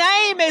 Your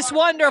name is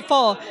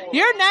wonderful.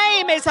 Your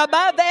name is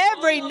above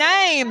every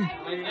name.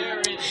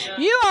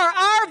 You are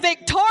our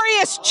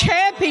victorious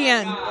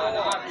champion.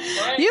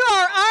 You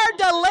are our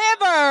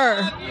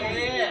deliverer.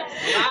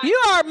 You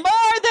are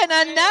more than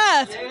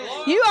enough.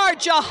 You are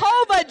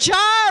Jehovah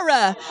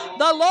Jireh,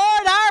 the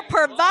Lord our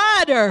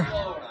provider.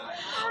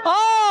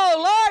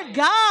 Oh, Lord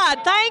God,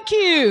 thank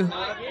you.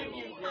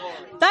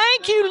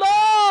 Thank you,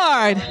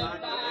 Lord.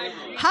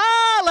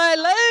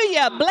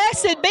 Hallelujah.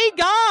 Blessed be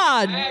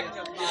God.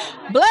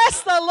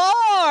 Bless the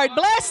Lord.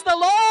 Bless the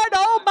Lord,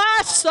 oh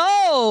my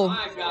soul.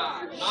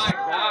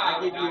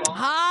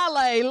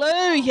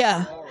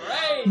 Hallelujah.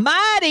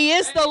 Mighty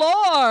is the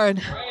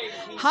Lord.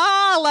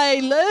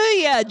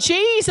 Hallelujah.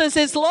 Jesus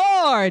is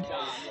Lord.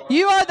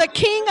 You are the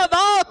King of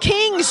all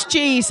kings,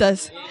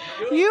 Jesus.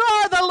 You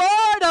are the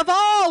Lord of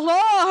all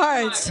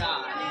lords.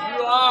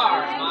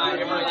 are my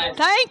everything.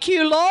 Thank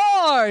you,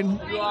 Lord.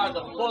 You are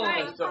the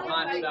fullness of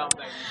my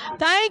salvation.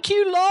 Thank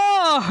you,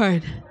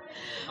 Lord.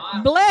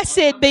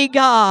 Blessed be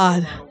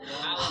God.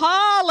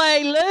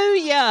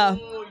 Hallelujah.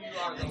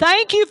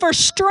 Thank you for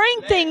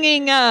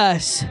strengthening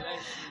us.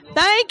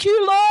 Thank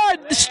you,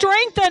 Lord.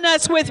 Strengthen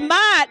us with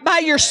might by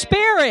your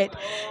Spirit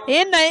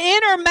in the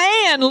inner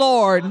man,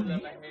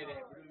 Lord.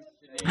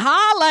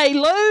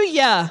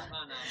 Hallelujah.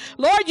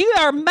 Lord, you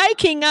are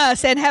making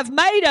us and have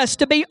made us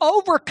to be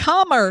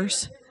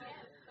overcomers.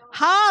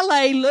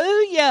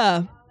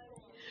 Hallelujah.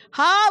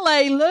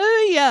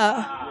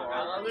 Hallelujah.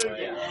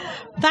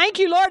 Thank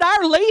you, Lord.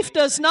 Our leaf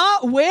does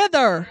not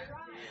wither.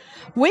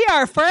 We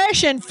are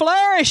fresh and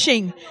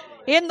flourishing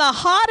in the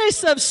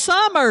hottest of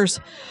summers.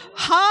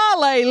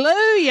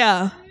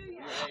 Hallelujah.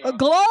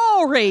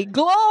 Glory,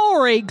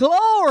 glory,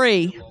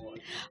 glory.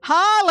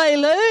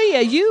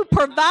 Hallelujah. You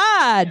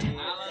provide.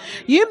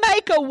 You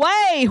make a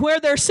way where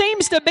there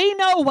seems to be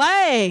no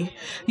way.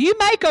 You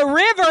make a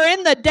river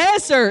in the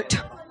desert.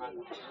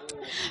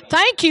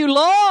 Thank you,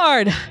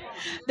 Lord,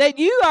 that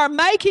you are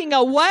making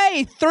a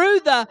way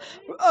through the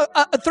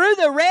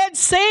Red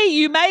Sea.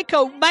 You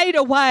made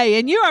a way,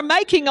 and you are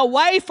making a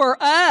way for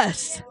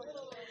us.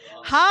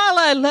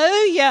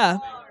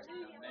 Hallelujah.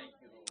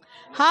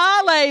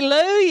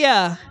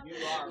 Hallelujah.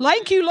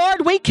 Thank you,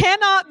 Lord. We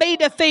cannot be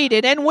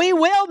defeated, and we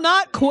will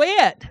not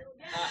quit.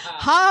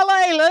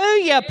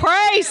 Hallelujah.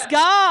 Praise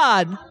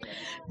God.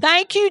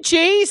 Thank you,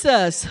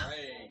 Jesus.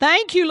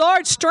 Thank you,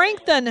 Lord.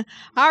 Strengthen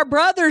our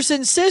brothers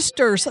and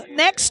sisters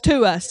next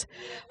to us.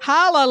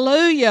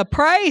 Hallelujah.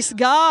 Praise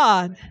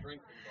God.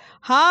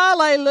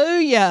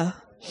 Hallelujah.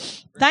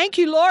 Thank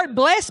you, Lord.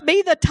 Blessed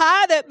be the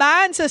tie that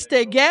binds us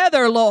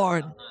together,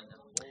 Lord.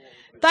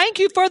 Thank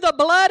you for the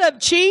blood of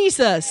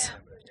Jesus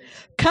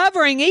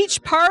covering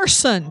each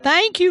person.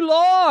 Thank you,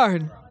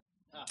 Lord.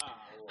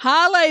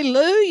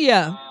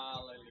 Hallelujah.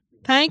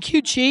 Thank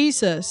you,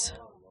 Jesus.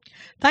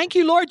 Thank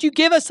you, Lord. You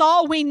give us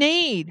all we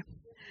need.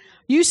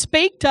 You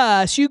speak to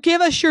us. You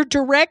give us your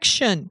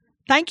direction.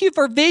 Thank you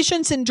for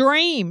visions and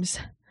dreams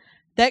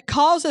that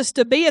cause us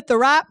to be at the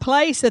right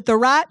place at the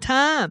right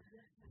time.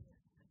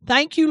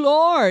 Thank you,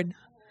 Lord.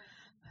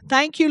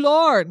 Thank you,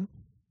 Lord.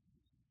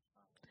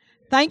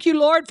 Thank you,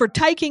 Lord, for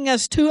taking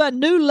us to a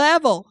new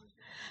level.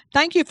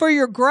 Thank you for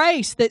your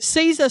grace that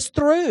sees us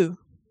through.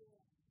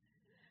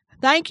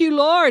 Thank you,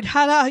 Lord. We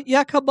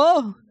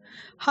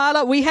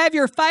have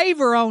your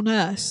favor on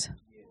us.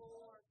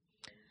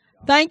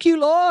 Thank you,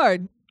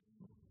 Lord.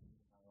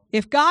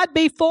 If God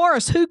be for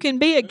us, who can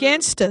be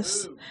against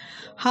us?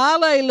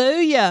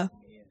 Hallelujah.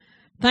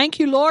 Thank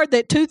you, Lord,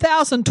 that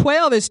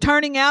 2012 is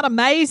turning out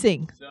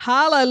amazing.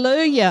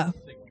 Hallelujah.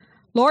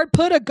 Lord,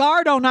 put a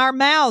guard on our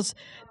mouths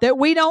that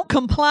we don't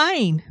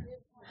complain.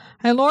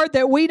 And Lord,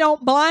 that we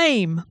don't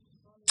blame.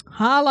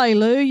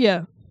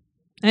 Hallelujah.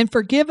 And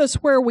forgive us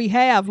where we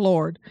have,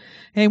 Lord.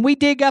 And we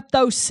dig up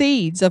those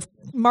seeds of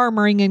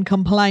murmuring and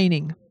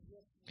complaining.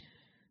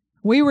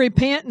 We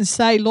repent and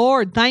say,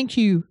 Lord, thank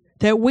you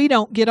that we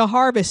don't get a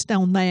harvest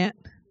on that.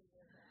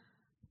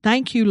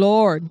 Thank you,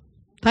 Lord.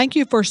 Thank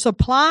you for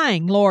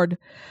supplying, Lord,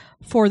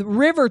 for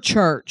River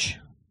Church.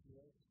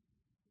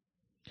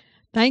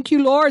 Thank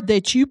you, Lord,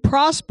 that you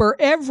prosper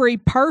every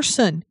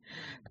person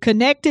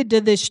connected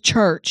to this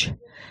church.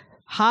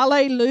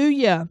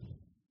 Hallelujah.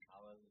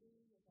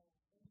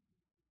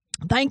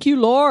 Thank you,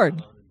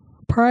 Lord.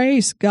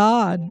 Praise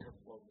God.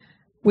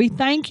 We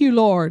thank you,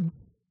 Lord.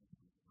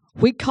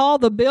 We call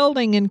the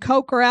building in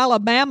Coker,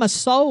 Alabama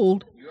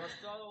sold.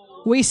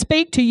 We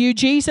speak to you.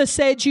 Jesus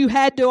said you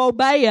had to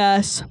obey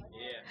us.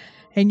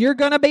 And you're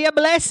going to be a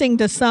blessing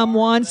to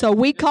someone. So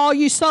we call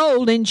you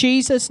sold in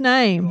Jesus'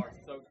 name.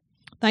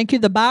 Thank you.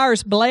 The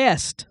buyer's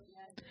blessed.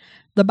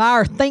 The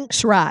buyer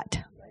thinks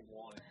right.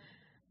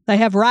 They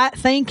have right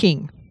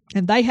thinking.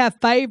 And they have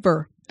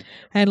favor.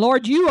 And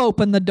Lord, you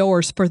open the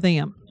doors for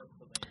them.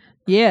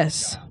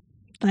 Yes.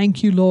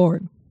 Thank you,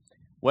 Lord.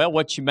 Well,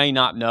 what you may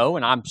not know,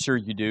 and I'm sure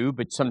you do,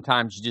 but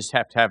sometimes you just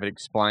have to have it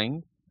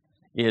explained,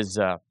 is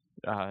have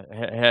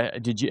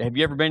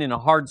you ever been in a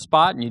hard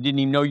spot and you didn't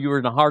even know you were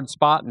in a hard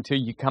spot until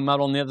you come out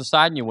on the other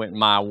side and you went,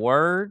 my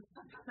word?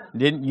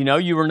 Didn't you know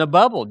you were in a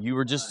bubble? You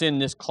were just in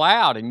this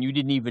cloud and you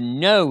didn't even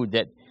know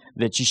that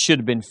you should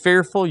have been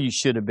fearful. You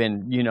should have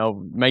been,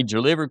 made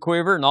your liver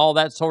quiver and all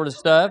that sort of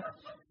stuff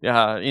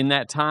in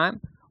that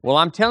time. Well,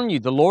 I'm telling you,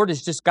 the Lord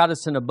has just got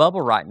us in a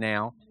bubble right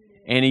now.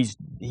 And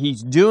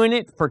he's doing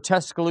it for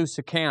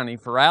Tuscaloosa County,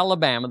 for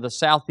Alabama, the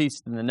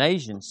Southeast, and the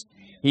nations.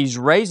 He's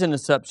raising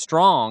us up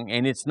strong,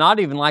 and it's not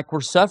even like we're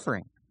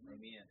suffering.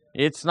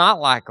 It's not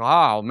like,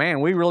 oh,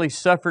 man, we really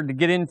suffered to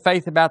get in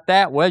faith about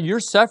that. Well, you're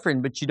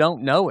suffering, but you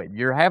don't know it.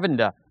 You're having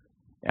to,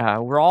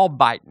 we're all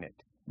biting it.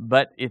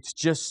 But it's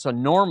just so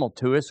normal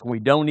to us, we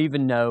don't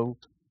even know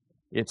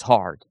it's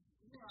hard.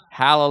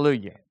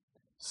 Hallelujah.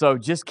 So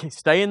just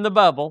stay in the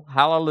bubble.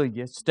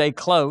 Hallelujah. Stay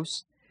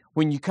close.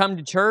 When you come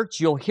to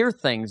church, you'll hear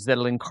things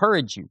that'll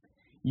encourage you.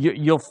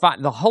 You'll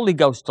find the Holy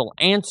Ghost will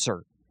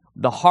answer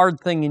the hard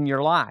thing in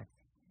your life.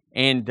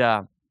 And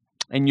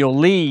and you'll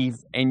leave,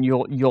 and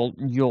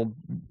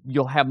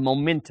you'll have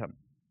momentum.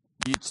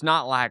 It's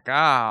not like,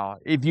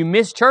 if you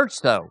miss church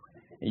though,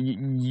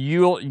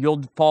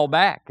 you'll fall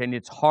back, and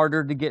it's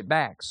harder to get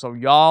back. So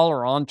y'all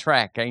are on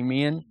track,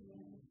 amen.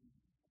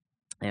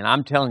 And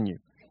I'm telling you,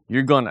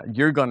 you're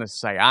gonna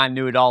say, I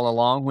knew it all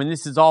along. When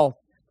this is all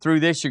through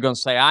this, you're gonna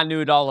say, I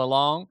knew it all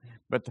along.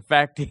 But the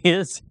fact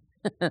is,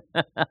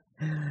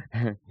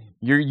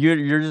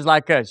 you're just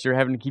like us. You're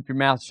having to keep your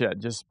mouth shut.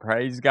 Just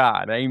praise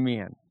God,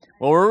 amen.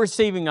 Well, we're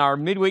receiving our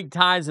midweek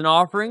tithes and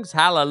offerings.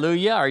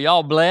 Hallelujah. Are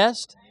y'all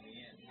blessed?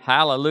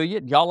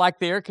 Hallelujah. Y'all like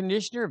the air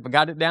conditioner? Have I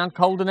got it down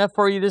cold enough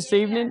for you this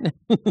evening?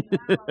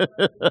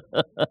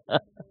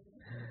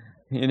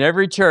 In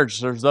every church,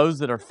 there's those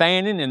that are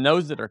fanning and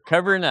those that are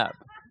covering up.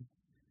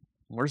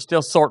 We're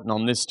still sorting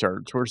on this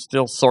church. We're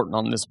still sorting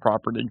on this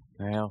property.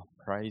 Well,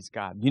 praise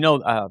God. You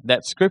know,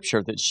 that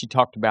scripture that she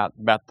talked about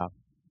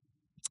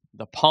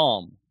the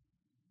palm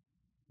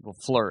will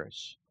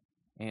flourish.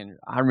 And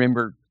I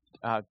remember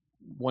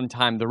one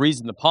time, the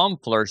reason the palm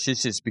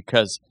flourishes is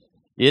because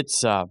it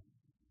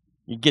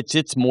gets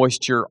its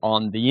moisture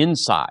on the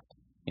inside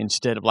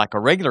instead of like a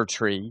regular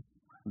tree.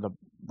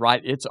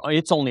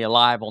 It's only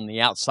alive on the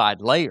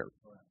outside layer,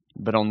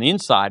 but on the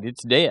inside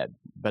it's dead.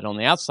 But on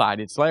the outside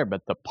it's there.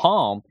 But the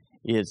palm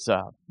is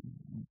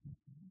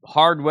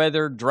hard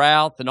weather,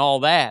 drought, and all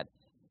that.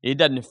 It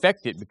doesn't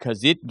affect it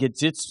because it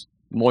gets its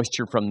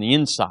moisture from the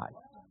inside.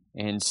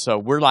 And so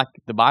we're like,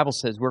 the Bible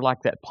says, we're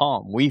like that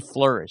palm. We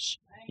flourish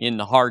in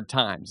the hard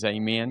times.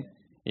 Amen.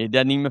 It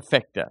doesn't even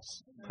affect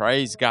us.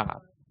 Praise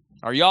God.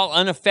 Are y'all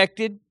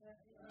unaffected?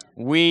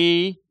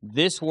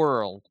 This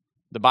world,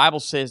 the Bible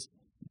says,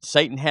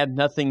 Satan had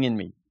nothing in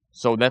me.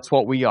 So that's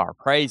what we are.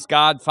 Praise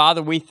God.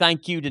 Father, we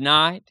thank you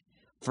tonight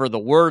for the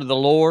word of the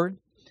Lord.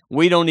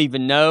 We don't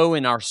even know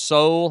in our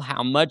soul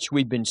how much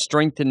we've been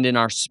strengthened in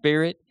our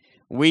spirit.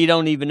 We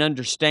don't even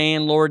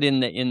understand, Lord,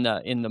 in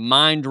the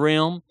mind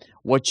realm,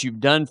 what you've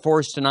done for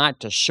us tonight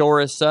to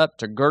shore us up,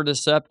 to gird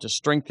us up, to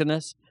strengthen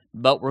us.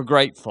 But we're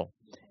grateful.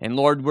 And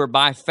Lord, we're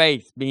by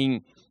faith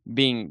being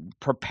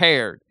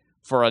prepared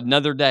for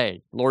another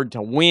day. Lord,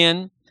 to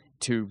win,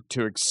 to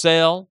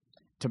excel,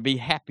 to be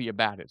happy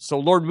about it. So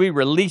Lord, we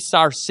release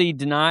our seed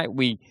tonight.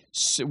 We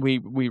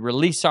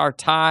release our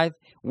tithe.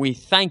 We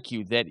thank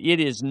you that it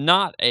is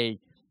not a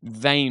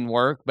vain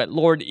work, but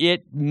Lord,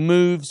 it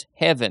moves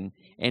heaven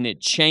and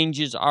it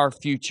changes our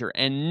future.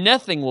 And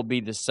nothing will be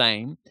the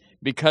same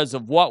because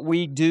of what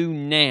we do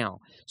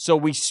now. So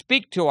we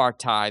speak to our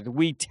tithe.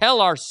 We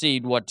tell our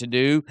seed what to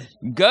do.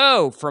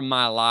 Go from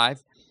my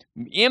life,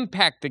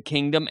 impact the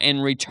kingdom,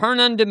 and return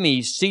unto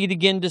me seed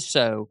again to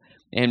sow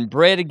and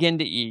bread again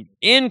to eat.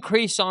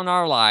 Increase on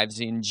our lives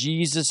in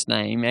Jesus'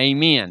 name.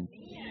 Amen.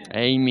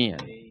 Amen.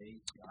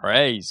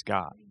 Praise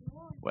God.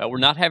 Well, we're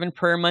not having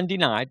prayer Monday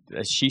night,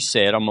 as she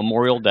said, on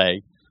Memorial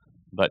Day,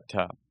 but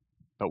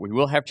we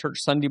will have church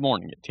Sunday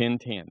morning at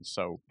 10:10.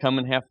 So come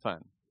and have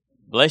fun.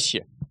 Bless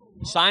you.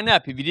 Sign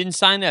up. If you didn't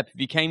sign up, if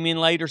you came in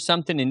late or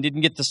something and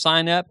didn't get to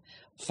sign up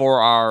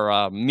for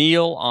our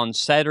meal on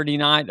Saturday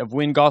night of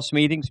WinGoss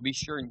meetings, be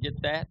sure and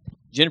get that.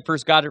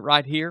 Jennifer's got it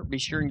right here. Be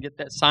sure and get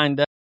that signed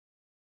up.